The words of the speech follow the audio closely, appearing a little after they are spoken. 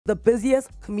The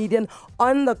busiest comedian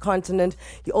on the continent.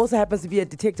 He also happens to be a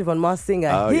detective on Masked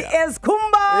Singer. He is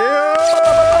Skhumba!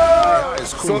 Hi,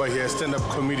 it's Skhumba here, stand-up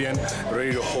comedian,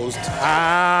 ready to host.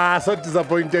 So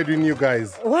disappointed in you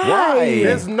guys. Why?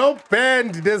 There's no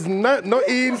band, there's no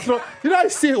intro. You know, I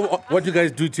see what you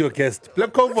guys do to your guest.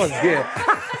 Black Cove was here.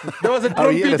 There was a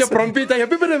trumpeter.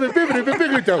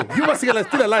 You must see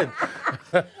still alive.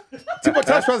 Timo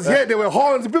Tash was here, there were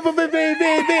horns.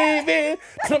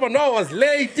 Trevor Noah was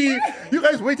late. You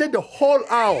guys waited the whole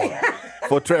hour.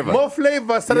 For Trevor. More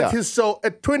Flavor started his show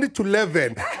at 20 to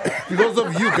 11 because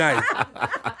of you guys.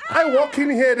 I walk in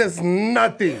here, there's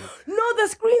nothing. No, the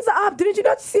screens are up. Didn't you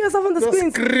not see yourself on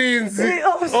the screens?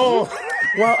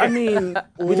 Well, I mean,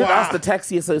 we did ask the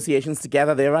taxi associations to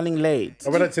gather. They're running late.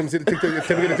 I'm gonna tell me a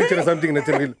picture or something, and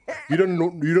tell me you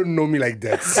don't know me like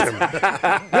that.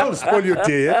 They'll spoil your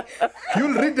day. Yeah?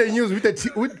 You'll read the news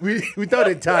without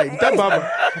a tie.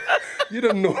 You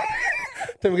don't know.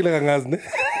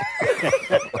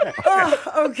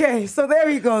 Okay, so there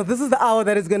we go. This is the hour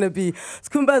that it's going to be.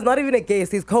 Skhumba is not even a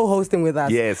guest. He's co-hosting with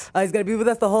us. Yes. He's going to be with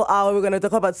us the whole hour. We're going to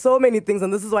talk about so many things,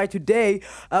 and this is why today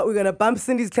we're going to bump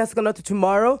Cindy's Classic or Not to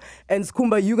tomorrow, and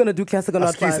Skhumba, you're going to do Classic or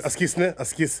Not first.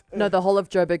 Askis. No, the whole of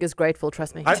Joburg is grateful,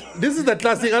 trust me. This is the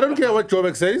classic. I don't care what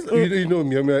Joburg says. You know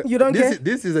me. You don't care?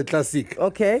 This is a classic.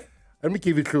 Okay. Let me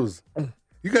give you clues.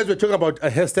 You guys were talking about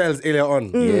hairstyles earlier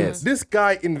on. Yes. This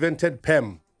guy invented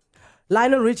Pam.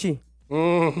 Lionel Richie.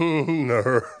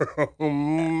 No.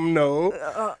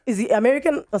 Is he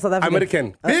American or South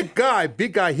African? American.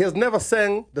 Big guy. He has never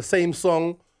sang the same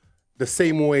song the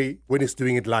same way when he's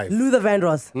doing it live. Luther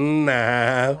Vandross.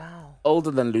 Nah. Wow. Older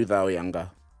than Luther or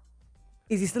younger?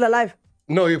 Is he still alive?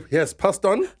 No, he has passed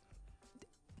on.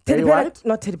 Teddy White? Pendergrass?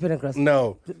 Not Teddy Pendergrass.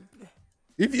 No.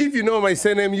 If you know my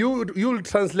surname, you'll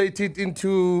translate it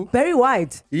into... Barry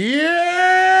White.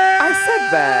 Yeah! I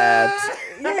said that.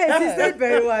 Yes, he said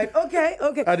Barry White. Okay.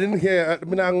 I didn't hear.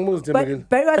 But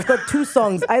Barry White's got two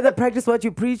songs. Either Practice What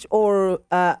You Preach or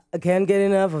I Can't Get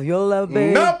Enough of Your Love,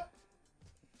 Babe. Nope.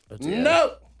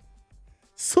 No.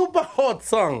 Super hot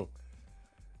song.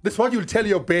 That's what you'll tell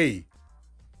your bae.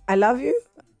 I love you.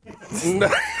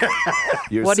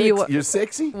 You're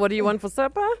sexy? What do you want for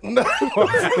supper? No.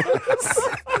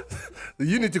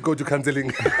 You need to go to counseling.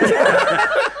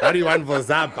 What do you want for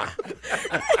Zappa?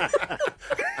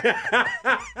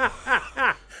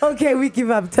 Okay, we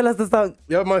give up. Tell us the song.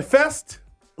 You're my first,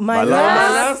 My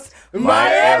last,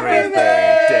 my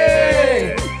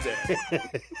everything.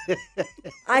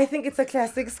 I think it's a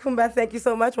classic. Skhumba, thank you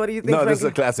so much. What do you think? No, this is a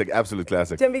Frankie? classic, absolute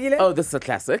classic. Tembegile? Oh, this is a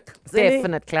classic. Cindy?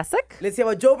 Definite classic. Let's hear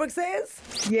what Joburg says.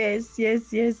 Yes.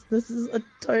 This is a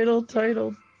total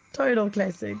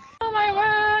classic. Oh my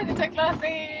word, it's a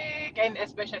classic, and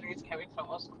especially it's coming from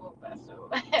Skhumba.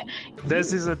 So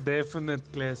This is a definite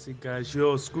classic, guys.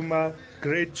 Yo, Skhumba,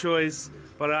 great choice.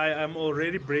 But I am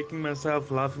already breaking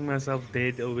myself, laughing myself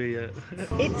dead over here.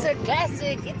 It's a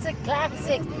classic.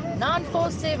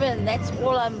 947. That's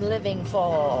all I'm living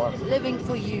for. Living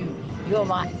for you. You're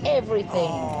my everything.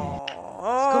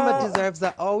 Skhumba deserves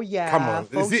a Come on.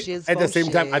 At the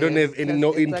same time, I don't have any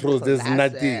intros. There's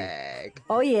nothing.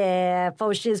 Oh yeah,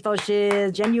 faux shiz,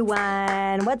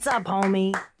 genuine. What's up,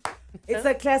 homie? It's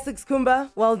a classic, Skhumba.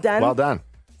 Well done. Well done.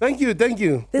 Thank you.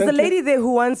 There's a lady there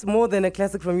who wants more than a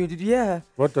classic from you. Did you hear her?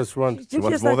 What does she want? She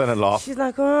wants more than a laugh. She's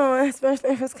like, oh,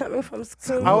 especially if it's coming from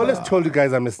Skhumba. I always told you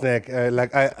guys I'm a snack. You guys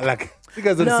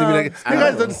don't see me like. You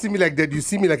guys don't see me like that. You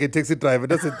see me like a taxi driver.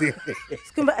 That's the thing.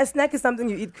 Skhumba, a snack is something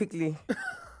you eat quickly.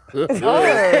 So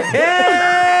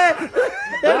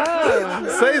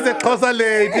is a Xhosa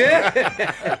lady.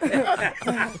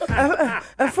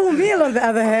 A full meal, on the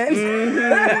other hand.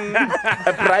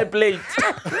 A dry plate.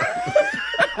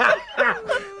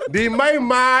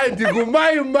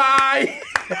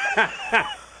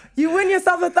 You win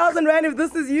yourself 1,000 rand if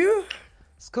this is you.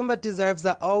 Skhumba deserves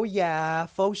a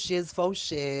faux shiz,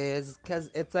 because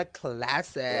it's a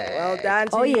classic. Well done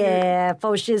to Oh you. yeah,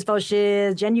 faux shiz,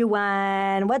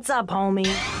 genuine. What's up, homie?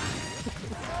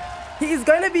 He's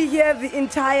going to be here the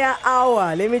entire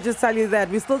hour. Let me just tell you that.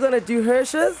 We're still going to do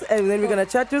Hershey's, and then we're going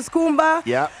to chat to Skhumba.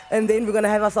 Yeah. And then we're going to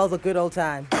have ourselves a good old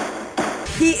time.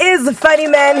 He is a funny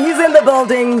man. He's in the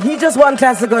building. He just won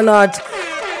Classic or Not.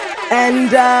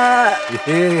 And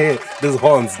This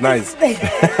horns, nice.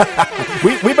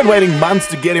 We've been waiting months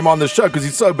to get him on the show because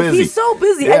he's so busy. he's so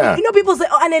busy. Yeah. And you know, people say,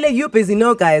 oh, Anele, you're busy.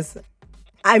 No, guys.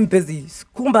 I'm busy.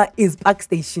 Skhumba is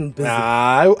backstation busy.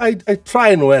 I try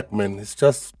and work, man. It's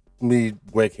just me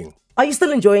working. Are you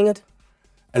still enjoying it?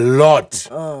 A lot.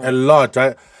 A lot.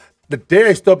 The day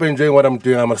I stop enjoying what I'm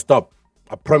doing, I must stop.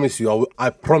 I promise you, I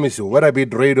promise you, whether be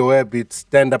it radio, whether be it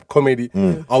stand-up comedy,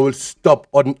 I will stop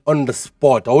on the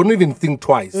spot. I wouldn't even think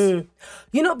twice. You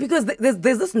know, because there's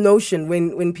this notion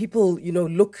when people, you know,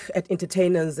 look at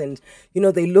entertainers and, you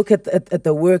know, they look at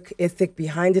the work ethic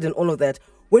behind it and all of that.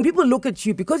 When people look at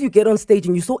you, because you get on stage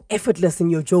and you're so effortless in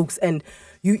your jokes and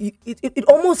it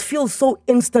almost feels so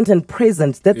instant and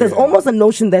present that there's almost a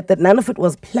notion that none of it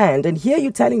was planned. And here you're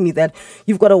telling me that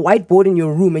you've got a whiteboard in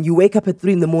your room and you wake up at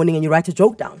 3 a.m. and you write a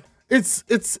joke down. It's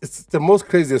the most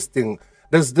craziest thing.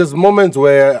 There's moments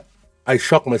where I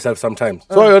shock myself sometimes.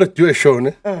 So I ought to do a show,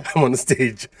 ne? I'm on the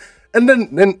stage. And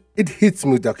then it hits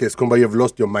me, okay, Skhumba, you've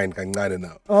lost your mind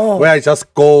now. Where I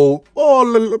just go,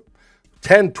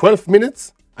 10, 12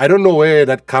 minutes. I don't know where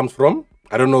that comes from.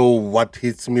 I don't know what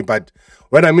hits me, but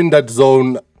when I'm in that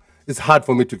zone, it's hard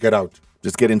for me to get out.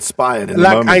 Just get inspired in the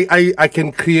moment. I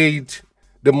can create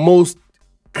the most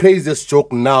craziest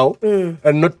joke now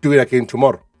and not do it again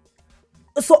tomorrow.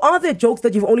 So are there jokes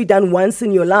that you've only done once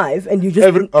in your life and you just...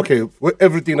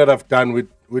 Everything that I've done with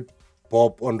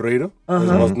Bob on radio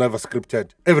was never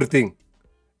scripted. Everything.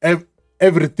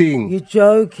 Everything. You're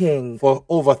joking. For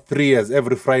over 3 years,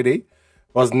 every Friday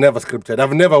was never scripted.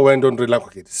 I've never went on like,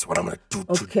 okay, this is what I'm going to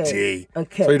do today.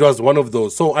 Okay. So it was one of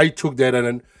those. So I took that and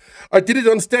then I did it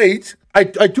on stage. I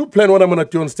do plan what I'm going to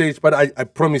do on stage, but I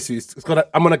promise you,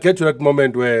 I'm going to get to that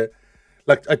moment where,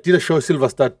 like, I did a show, Silver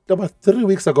Star, about 3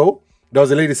 weeks ago. There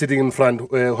was a lady sitting in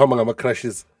front where Hamangama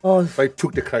crashes. So I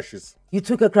took the crashes. You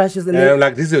took her crashes and I'm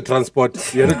like, this is your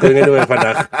transport. You're not going anywhere for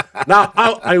that. Now,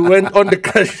 I went on the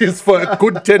crashes for a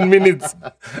good 10 minutes.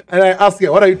 And I asked her,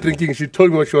 what are you drinking? She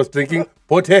told me what she was drinking.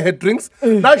 Bought her drinks.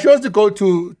 Now she wants to go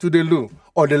to the loo.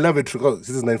 Or the lavatory. Oh, this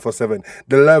is 947.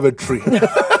 The lavatory.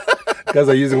 Guys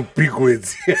are using big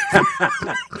words.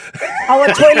 Our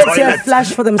toilets here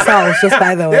flash for themselves, just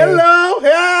by the way. Hello,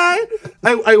 hey.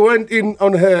 I went in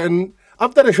on her and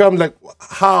after the show, I'm like,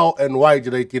 how and why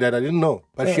did I do that? I didn't know.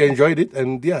 But she enjoyed it.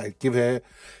 And yeah, I give her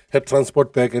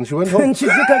transport back and she went home. And she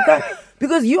took her car.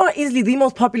 Because you are easily the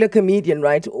most popular comedian,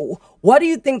 right? What do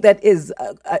you think that is?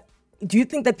 Do you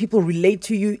think that people relate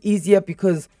to you easier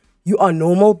because you are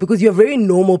normal? Because you're very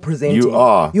normal presenting. You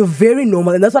are. You're very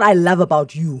normal. And that's what I love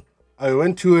about you. I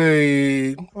went to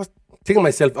I was taking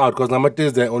myself out because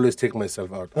nowadays I always take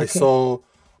myself out. Okay. I saw,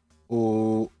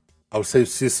 I'll say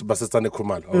sis Basistane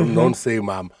Kumalo. I will not say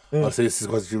mom. I'll say sis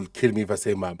because she'll kill me if I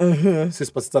say mom.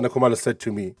 Sis Basistane Kumalo said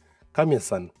to me, come here,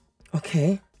 son.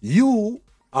 Okay. You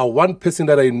are one person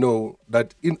that I know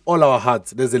that in all our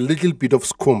hearts, there's a little bit of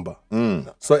Skhumba.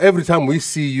 So every time we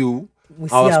see you, we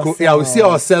see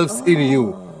ourselves in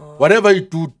you. Whatever you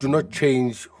do not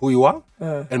change who you are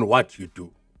and what you do.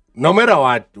 No matter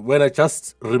what, when I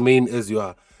just remain as you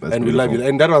are. That's and beautiful. We love you.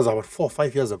 And that was about 4 or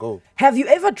 5 years ago. Have you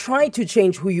ever tried to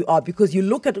change who you are? Because you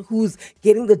look at who's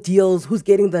getting the deals, who's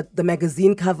getting the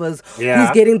magazine covers,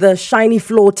 who's getting the shiny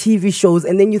floor TV shows,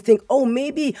 and then you think, oh,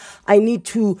 maybe I need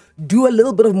to do a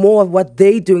little bit of more of what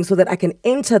they're doing so that I can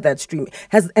enter that stream.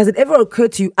 Has it ever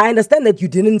occurred to you? I understand that you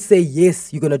didn't say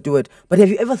yes, you're going to do it, but have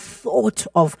you ever thought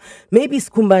of maybe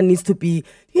Skhumba needs to be,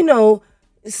 you know,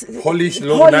 Polish.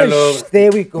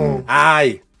 There we go.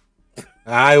 Aye,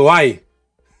 why?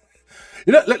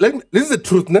 You know, this is the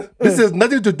truth, no? This has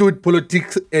nothing to do with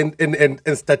politics and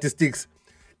statistics.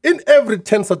 In every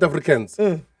 10 South Africans,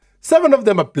 7 of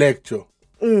them are black, Joe.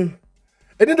 And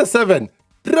in the 7,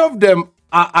 3 of them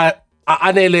are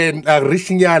Anele and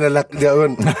Rishinyana, like their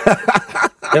own.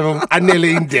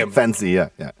 Anele in them. Fancy, yeah.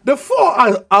 The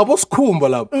 4 are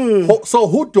Skhumba. So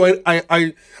who do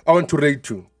I want to relate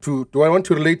to? Do I want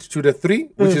to relate to the 3,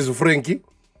 which is Frankie,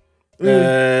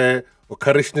 or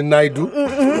Karishna Naidu,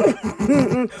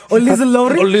 or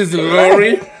Lizzie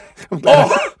Laurie? Glad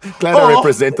I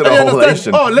represented a whole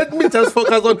nation. Let me just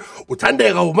focus on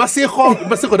Utandega,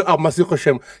 Masiko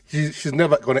Shem. She's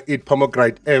never gonna eat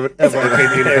pomegranate ever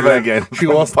again. She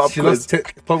lost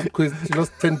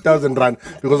 10,000 rand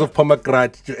because of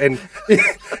pomegranate. And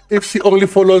if she only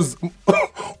follows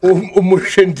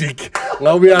Umushendik,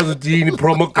 now we are eating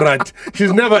pomegranate.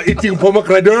 She's never eating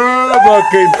pomegranate ever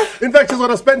again. In fact, she's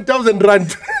gonna spend 1,000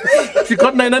 rand. She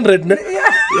got 900.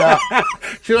 Yeah.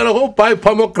 She's gonna go buy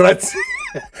pomegranate.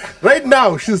 Right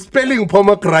now, she's spelling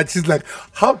pomegranate. She's like,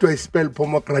 how do I spell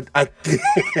pomegranate again?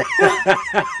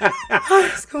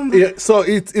 Yeah, so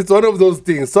it's one of those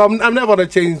things. So I'm never going to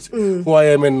change who I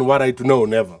am and what I do. No,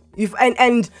 never.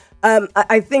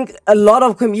 I think a lot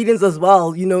of comedians as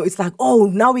well, you know, it's like, oh,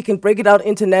 now we can break it out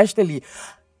internationally.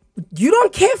 You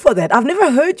don't care for that. I've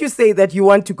never heard you say that you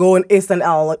want to go on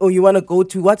SNL or you want to go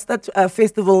to, what's that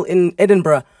festival in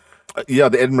Edinburgh? The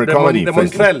Edinburgh Comedy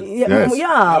Montreal.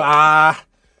 Yes.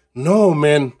 No,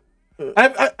 man.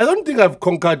 I don't think I've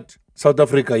conquered South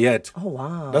Africa yet. Oh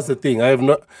wow. That's the thing. I have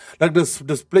not, like,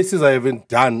 there's places I haven't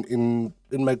done in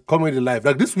my comedy life.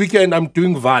 Like this weekend, I'm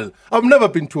doing Val. I've never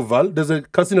been to Val. There's a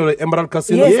casino, the Emerald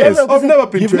Casino. Yes, I've never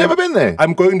been You've to never been there?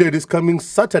 I'm going there this coming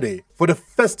Saturday for the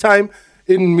first time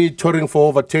in me touring for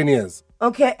over 10 years.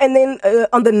 Okay, and then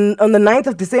on the 9th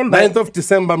of December. 9th of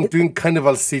December, I'm doing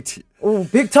Carnival City. Oh,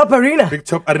 Big Top Arena. Big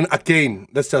Top Arena again.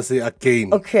 Let's just say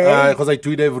again. Okay. Because I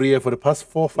do it every year for the past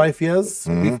 4 or 5 years.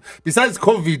 Besides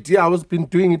COVID, yeah, I was been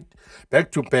doing it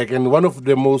back to back, and one of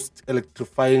the most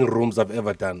electrifying rooms I've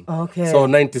ever done. Okay. So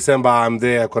 9th December, I'm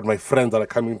there. I got my friends that are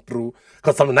coming through.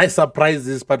 Got some nice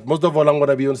surprises, but most of all, I'm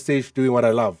gonna be on stage doing what I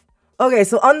love. Okay,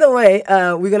 so on the way,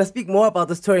 we're going to speak more about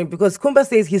this touring because Skhumba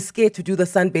says he's scared to do the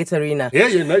Sunbet Arena. Yeah,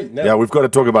 you know. Yeah, we've got to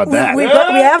talk about that. We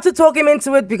have to talk him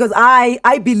into it because I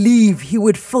believe he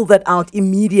would fill that out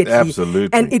immediately.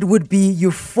 Absolutely. And it would be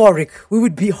euphoric. We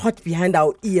would be hot behind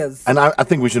our ears. And I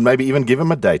think we should maybe even give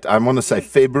him a date. I want to say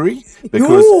February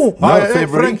because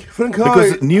February Frank,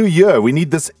 because New Year. We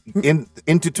need this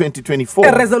into 2024.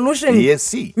 A resolution. Yes,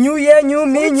 see. New year, new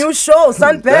me, new show.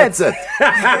 Sunbet. That's it.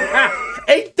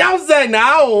 8,000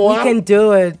 now. We can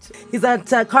do it. He's at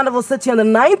Carnival City on the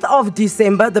 9th of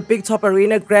December, the Big Top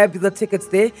Arena. Grab the tickets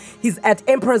there. He's at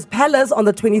Emperor's Palace on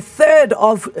the 23rd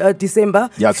of December.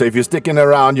 Yeah, so if you're sticking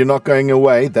around, you're not going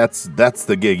away, that's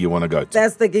the gig you want to go to.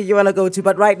 That's the gig you want to go to.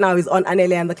 But right now, he's on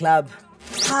Anele and The Club.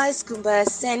 Hi, Skhumba.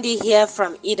 Sandy here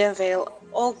from Edenvale.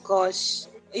 Oh, gosh.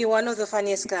 You're one of the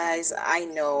funniest guys I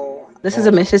know. This is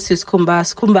a message to Skhumba.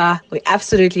 Skhumba, we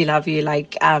absolutely love you.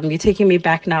 Like, you're taking me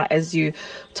back now as you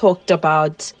talked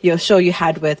about your show you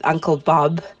had with Uncle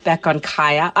Bob back on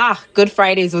Kaya. Good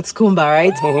Fridays with Skhumba,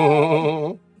 right?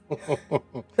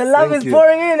 The love is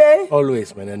pouring in, eh?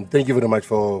 Always, man. And thank you very much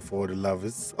for the love.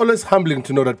 It's always humbling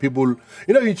to know that people,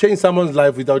 you change someone's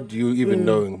life without you even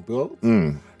knowing. Bro.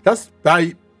 That's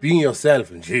by being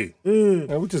yourself, and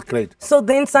which is great. So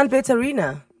then Sunbet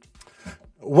Arena.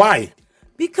 Why?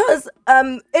 Because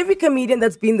every comedian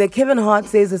that's been there, Kevin Hart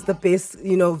says it's the best,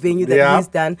 venue that he's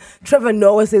done. Trevor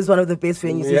Noah says one of the best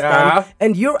venues he's done.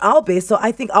 And you're our best, so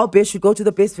I think our best should go to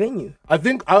the best venue. I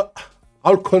think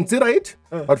I'll consider it,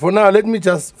 but for now, let me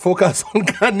just focus on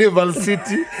Carnival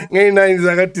City.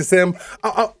 December.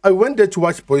 I went there to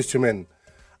watch Boys to Men.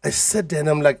 I sat there and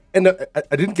I'm like, and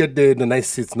I didn't get the nice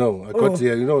seats. No, I got the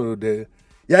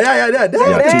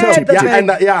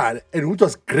and which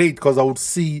was great because I would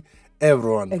see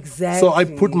everyone. Exactly. So I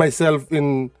put myself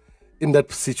in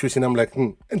that situation. I'm like,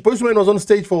 And Boys Man was on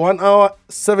stage for 1 hour,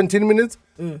 17 minutes.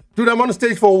 Dude, I'm on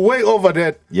stage for way over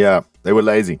that. Yeah, they were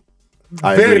lazy.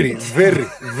 Very. They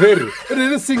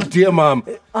didn't sing Dear Mom.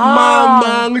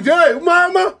 Mama.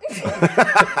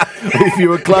 If you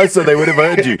were closer, they would have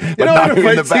heard you. But now you're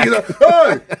in the back.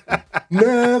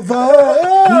 Never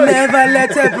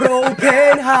let a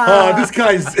broken heart. This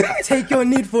guy's take your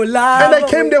need for love. And I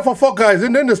came there for 4 guys,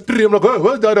 and then the stream, I'm like,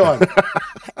 where's the other one?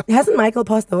 Hasn't Michael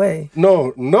passed away?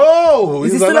 No.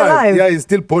 Is he still alive? Yeah, he's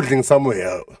still bottling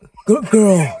somewhere. Good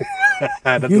girl.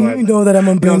 You know that I'm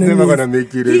on He's never gonna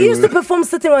make it. He used to perform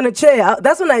sitting on a chair.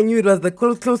 That's when I knew it was the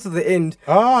close to the end.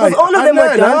 Because all of them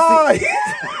were dancing.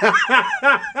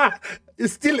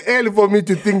 It's still early for me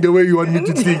to think the way you want me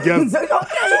to think. Yes.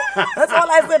 Okay. That's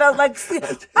all I said. I was like,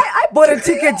 I bought a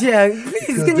ticket here.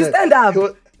 Please, can you stand up?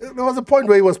 There was a point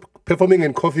where he was performing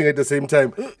and coughing at the same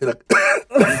time. He's like,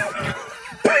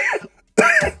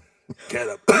 get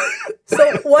up.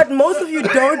 So what most of you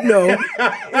don't know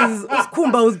is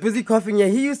Skhumba was busy coughing here.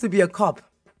 He used to be a cop,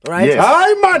 right? Yes.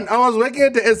 Hi, man. I was working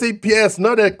at the SAPS,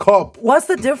 not a cop. What's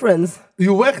the difference?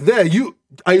 You work there.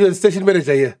 Are you a station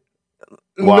manager here?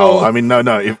 Wow. No. I mean,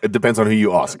 no. It depends on who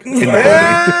you ask.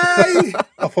 Hey!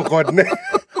 I forgot.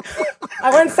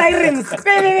 I want sirens.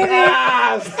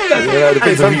 Depends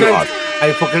on who you ask.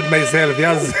 I forget myself,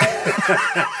 yes.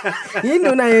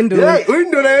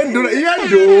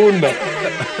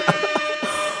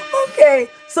 Okay,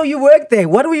 so you worked there.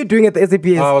 What were you doing at the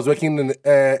SAPS? I was working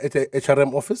at the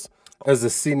HRM office as a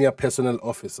senior personnel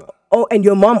officer. Oh, and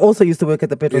your mom also used to work at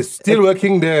the petrol. She's still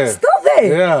working there. Still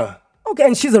there? Yeah. Okay,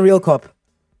 and she's a real cop.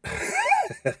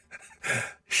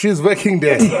 She's working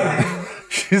there.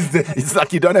 She's there. It's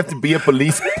like you don't have to be a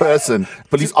police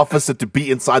officer to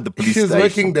be inside the police station. She's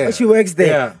working there. She works there.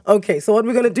 Yeah. Okay, so what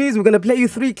we're gonna do is we're gonna play you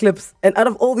 3 clips, and out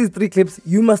of all these 3 clips,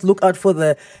 you must look out for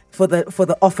the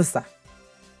officer.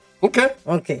 Okay.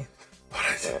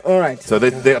 All right. So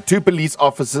there are 2 police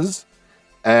officers,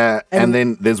 and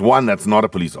then there's one that's not a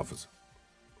police officer.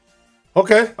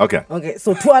 Okay. Okay,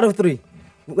 so 2 out of 3.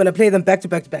 We're gonna play them back to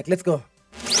back to back. Let's go.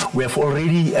 We have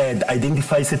already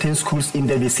identified certain schools in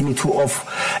the vicinity of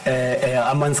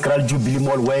Amanskral Jubilee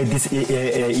Mall where this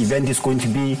event is going to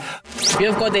be. We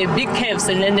have got the big caves,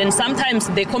 and then sometimes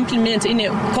they compliment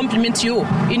you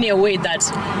in a way that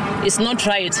is not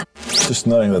right. Just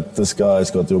knowing that this guy's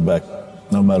got your back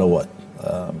no matter what.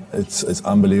 It's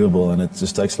unbelievable, and it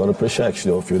just takes a lot of pressure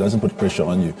actually off you. It doesn't put pressure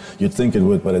on you. You'd think it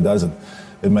would, but it doesn't.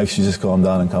 It makes you just calm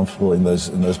down and comfortable in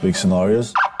those big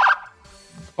scenarios.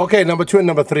 Okay, number 2 and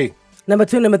number 3. Number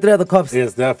 2 and number 3 are the cops.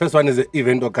 Yes, the first one is the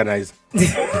event organizer.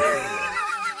 He's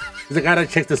the guy that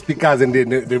checks the speakers and then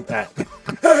hey,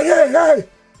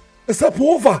 it's a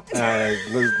poofer.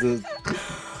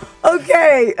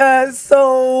 Okay,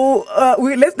 so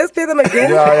let's play them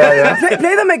again. Yeah.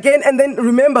 Play them again, and then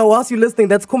remember, whilst you're listening,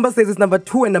 that Skhumba says it's number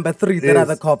 2 and number 3 that are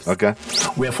the cops. Okay.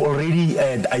 We have already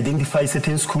identified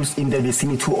certain schools in the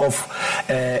vicinity of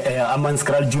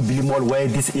Amanskral Jubilee Mall where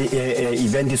this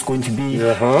event is going to be. We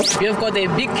have got the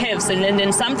big caves, and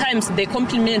then sometimes they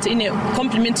compliment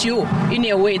you in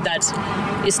a way that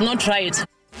is not right.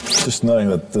 Just knowing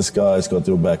that this guy's got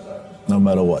your back no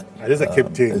matter what. This is a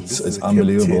captain. It's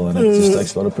unbelievable, and it just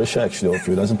takes a lot of pressure actually off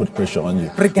you. It doesn't put pressure on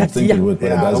you. You'd think it would,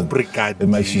 but it doesn't. It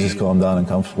makes you just calm down and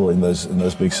comfortable in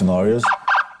those big scenarios.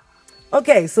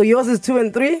 Okay, so yours is 2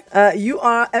 and 3. You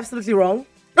are absolutely wrong.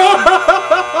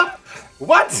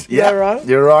 What? You're wrong.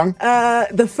 You're wrong.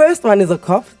 The first one is a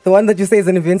cop. The one that you say is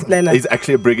an events planner. He's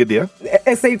actually a brigadier.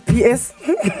 SAPS.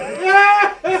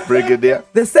 Brigadier.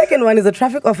 The second one is a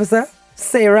traffic officer,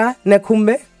 Sarah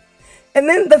Nakumbe. And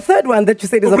then the third one that you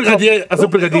said is a brigadier. cop.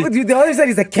 The other you said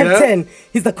is a captain. Yeah.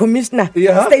 He's the commissioner,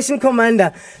 station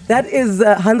commander. That is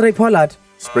Andre Pollard.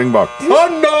 Springbok. Oh,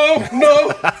 no.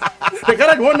 The guy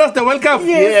that won us the World Cup.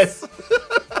 Yes.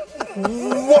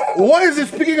 Why is he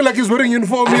speaking like he's wearing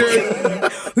uniform here?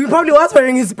 He probably was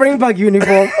wearing his Springbok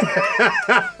uniform.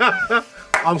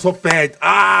 I'm so bad.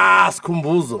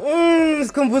 Skhumbuzo.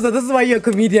 Skhumbuzo, this is why you're a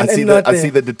comedian. I see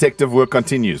the detective work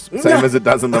continues. Same as it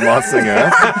does in The Masked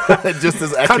Singer. Just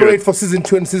as accurate. Can't wait for season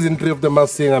 2 and season 3 of The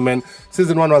Masked Singer, man.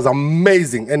 Season 1 was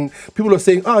amazing. And people are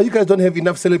saying, you guys don't have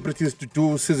enough celebrities to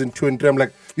do season 2 and 3. I'm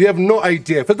like, you have no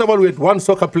idea. First of all, we had one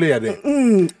soccer player there.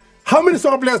 How many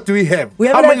soccer players do we have?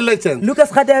 How many legends? Lucas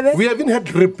Radebe. We haven't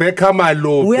had Rebecca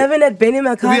Malo. We haven't had Benny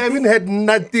McCarthy. We haven't had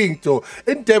nothing. So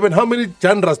in Durban, how many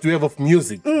genres do we have of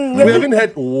music? We haven't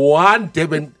had one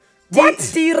Durban. What?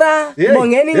 Tira,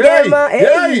 Mongeni Ngema.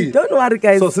 Hey, don't worry,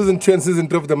 guys. So season 2 and season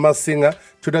 3 of The Masked Singer,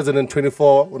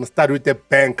 2024. We're going to start with the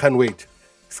bang. Can't wait.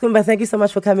 Skhumba, thank you so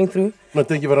much for coming through. No,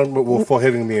 thank you very much for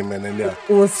having me, man. And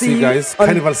we'll see you guys.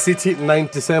 Carnival City,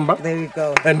 9th December. There we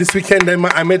go. And this weekend,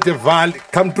 I'm at the Val.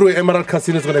 Come through Emerald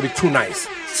Casino. It's going to be too nice.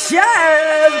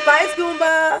 Cheers! Bye,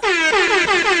 Skhumba.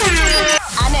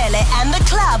 Anele and The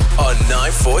Club on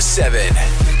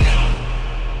 947.